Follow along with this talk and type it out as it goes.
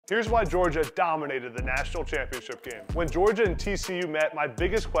Here's why Georgia dominated the national championship game. When Georgia and TCU met, my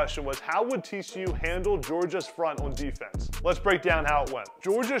biggest question was how would TCU handle Georgia's front on defense? Let's break down how it went.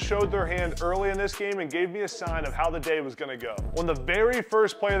 Georgia showed their hand early in this game and gave me a sign of how the day was going to go. On the very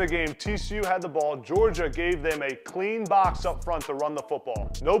first play of the game, TCU had the ball. Georgia gave them a clean box up front to run the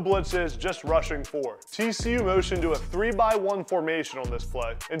football. No blitzes, just rushing four. TCU motioned to a 3-by-1 formation on this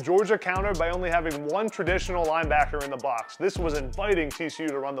play, and Georgia countered by only having one traditional linebacker in the box. This was inviting TCU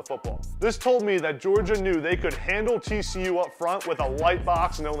to run the football. This told me that Georgia knew they could handle TCU up front with a light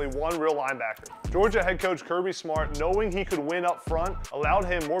box and only one real linebacker. Georgia head coach Kirby Smart, knowing he could win up front, allowed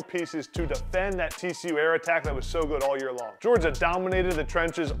him more pieces to defend that TCU air attack that was so good all year long. Georgia dominated the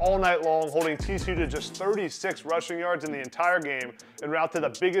trenches all night long, holding TCU to just 36 rushing yards in the entire game en route to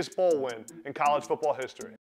the biggest bowl win in college football history.